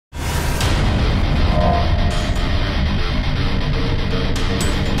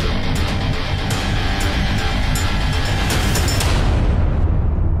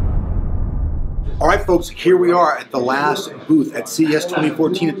folks, here we are at the last booth at CES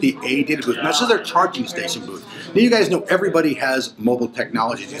 2014 at the ADATA booth. Now, this is their charging station booth. Now, you guys know everybody has mobile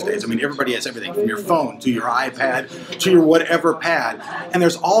technology these days. I mean, everybody has everything from your phone to your iPad to your whatever pad. And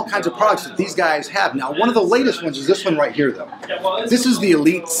there's all kinds of products that these guys have. Now, one of the latest ones is this one right here, though. This is the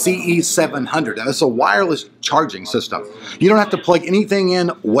Elite CE700. Now, this is a wireless charging system. You don't have to plug anything in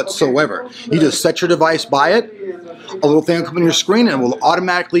whatsoever. You just set your device by it. A little thing will come on your screen and it will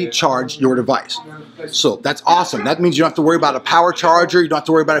automatically charge your device. So that's awesome. That means you don't have to worry about a power charger. You don't have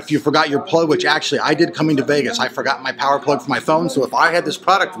to worry about if you forgot your plug, which actually I did coming to Vegas. I forgot my power plug for my phone. So if I had this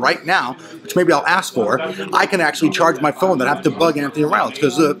product right now, which maybe I'll ask for, I can actually charge my phone that I have to bug anything around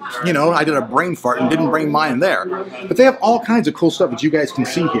because, you know, I did a brain fart and didn't bring mine there. But they have all kinds of cool stuff that you guys can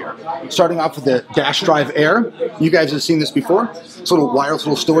see here. Starting off with the Dash Drive Air. You guys have seen this before. It's a little wireless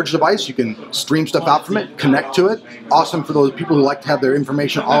little storage device. You can stream stuff out from it, connect to it. Awesome for those people who like to have their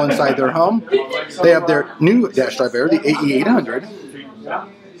information all inside their home. They have their new Dash Drive Air, the AE800.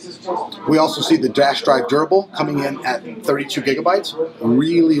 We also see the Dash Drive Durable coming in at 32 gigabytes.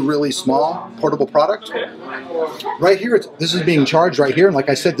 Really, really small portable product. Right here, this is being charged right here. And like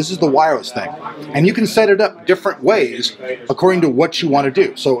I said, this is the wireless thing. And you can set it up different ways according to what you want to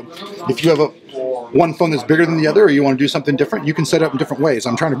do. So if you have one phone that's bigger than the other or you want to do something different, you can set it up in different ways.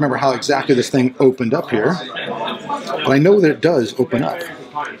 I'm trying to remember how exactly this thing opened up here. But I know that it does open up.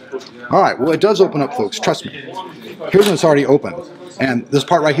 All right, well, it does open up, folks. Trust me. Here's when it's already open. And this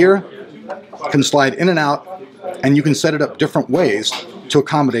part right here can slide in and out, and you can set it up different ways to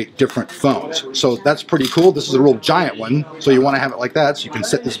accommodate different phones. So that's pretty cool. This is a real giant one, so you want to have it like that, so you can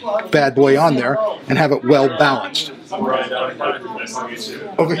set this bad boy on there and have it well balanced.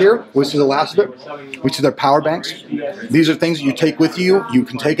 Over here, we see the last of it. We see their power banks. These are things that you take with you. You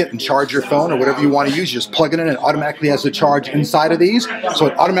can take it and charge your phone or whatever you want to use. You just plug it in and it automatically has the charge inside of these. So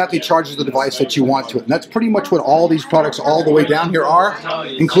it automatically charges the device that you want to it. And that's pretty much what all these products all the way down here are,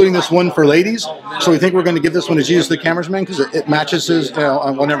 including this one for ladies. So we think we're going to give this one to Jesus the cameraman because it matches his,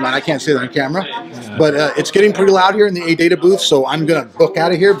 well, never mind, I can't say that on camera. But it's getting pretty loud here in the ADATA booth, so I'm going to book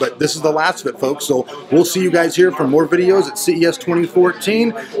out of here. But this is the last of it, folks. So we'll see you guys here for more videos at CES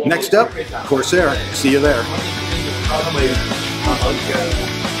 2014. Next up, Corsair. See you there.